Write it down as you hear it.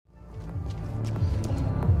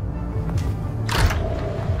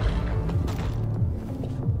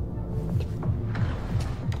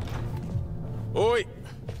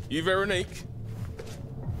You Veronique?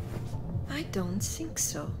 I don't think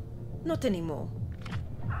so. Not anymore.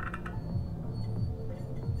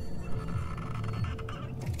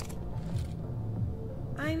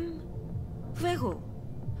 I'm Vero.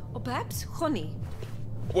 Or perhaps Honey.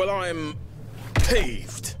 Well, I'm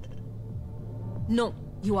peeved. No,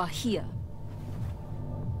 you are here.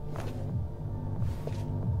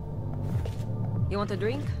 You want a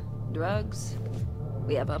drink? Drugs?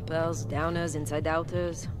 We have uppers, downers,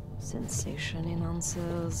 inside-outers, sensation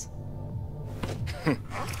enhancers.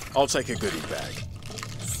 I'll take a goodie bag.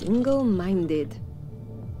 Single-minded.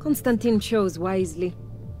 Constantine chose wisely.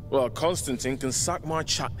 Well, Constantine can suck my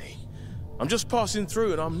chutney. I'm just passing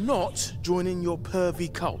through and I'm not joining your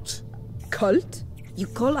pervy cult. Cult? You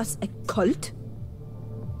call us a cult?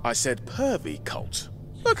 I said pervy cult.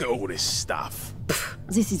 Look at all this stuff. Pfft,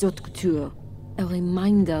 this is haute couture. A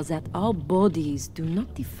reminder that our bodies do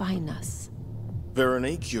not define us.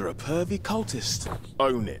 Veronique, you're a pervy cultist.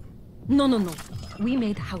 Own it. No, no, no. We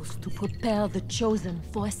made house to prepare the chosen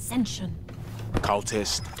for ascension.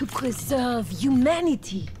 Cultist. To preserve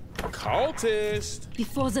humanity. Cultist.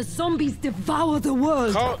 Before the zombies devour the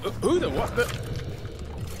world. Who the what?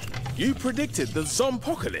 You predicted the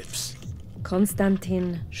zompocalypse.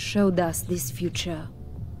 Constantine showed us this future.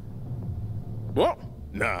 What?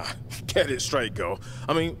 Nah, get it straight, girl.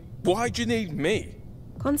 I mean, why'd you need me?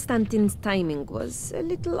 Constantine's timing was a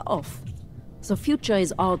little off. The future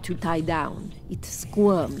is hard to tie down. It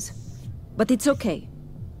squirms. But it's okay.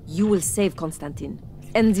 You will save Constantine,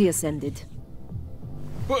 and the Ascended.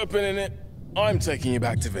 Put a pin in it. I'm taking you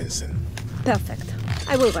back to Vincent. Perfect.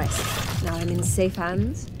 I will rest. Now I'm in safe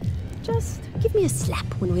hands. Just give me a slap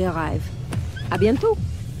when we arrive. À bientôt.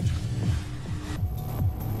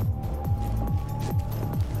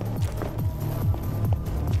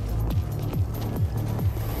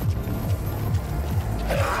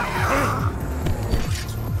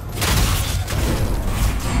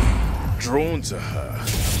 Drawn to her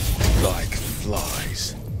like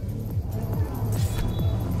flies.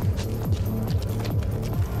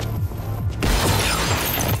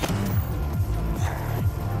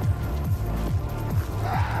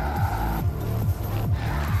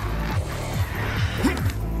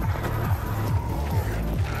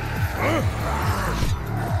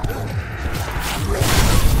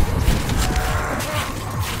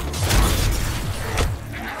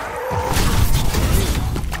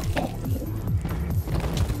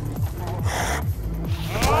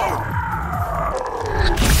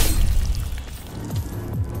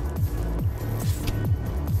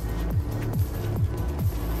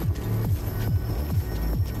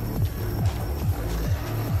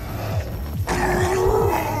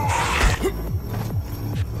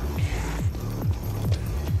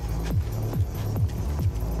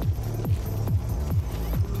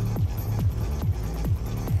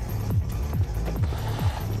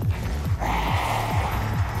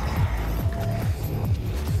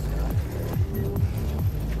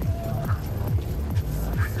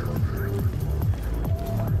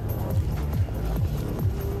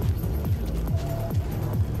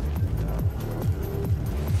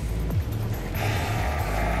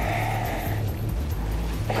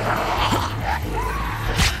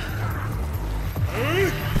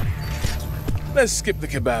 Let's skip the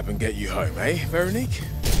kebab and get you home, eh, Veronique?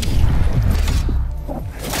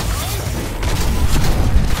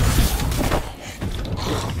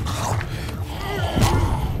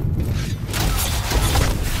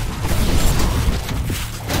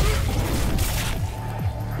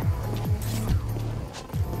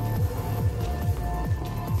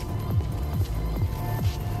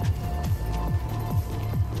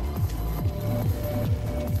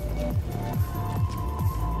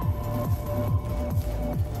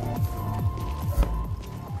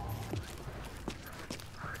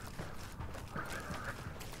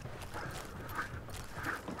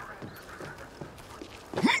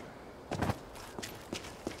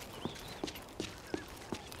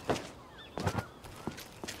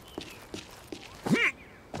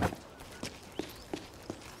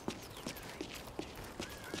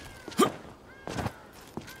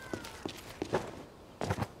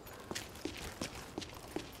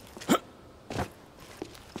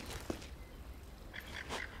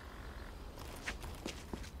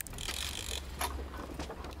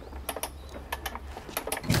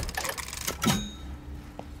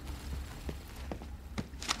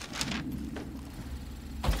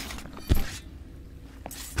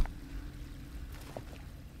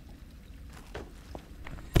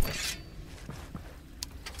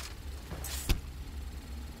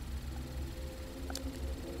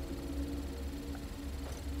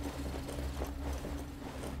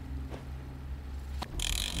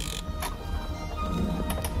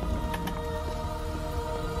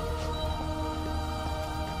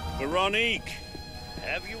 Veronique,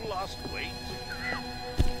 have you lost weight?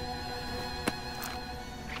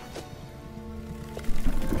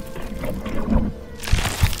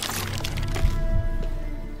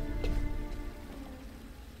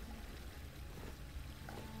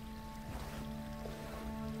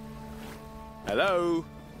 Hello?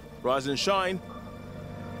 Rise and shine.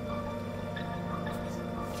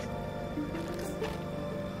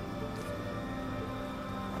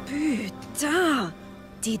 Putain!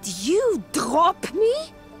 Did you drop me?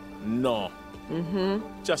 No.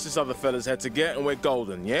 Just this other fella's had to get, and we're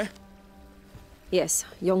golden, yeah? Yes,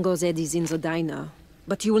 Yongo's head is in the diner.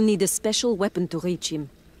 But you will need a special weapon to reach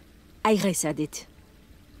him. Iris had it.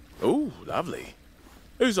 Ooh, lovely.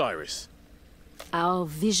 Who's Iris? Our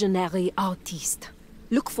visionary artist.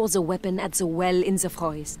 Look for the weapon at the well in the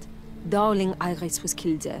forest. Darling Iris was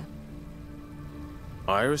killed there.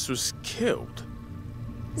 Iris was killed?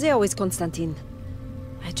 There is Constantine.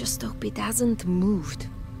 I just hope it hasn't moved.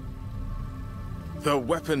 The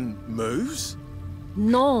weapon moves?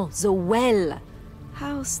 No, the well.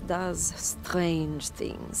 House does strange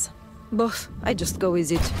things. But I just go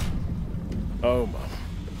with it. Oh, Mum.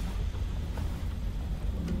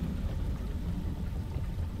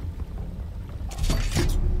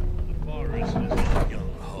 The forest is a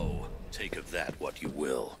young hoe. Take of that what you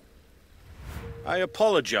will. I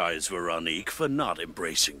apologize, Veronique, for not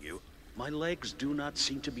embracing you. My legs do not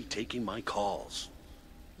seem to be taking my calls.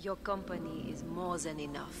 Your company is more than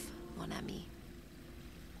enough, mon ami.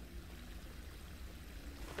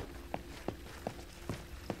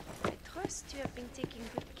 I trust you have been taking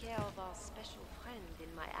good care of our special friend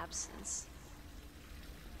in my absence.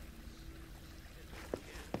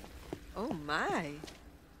 Oh my!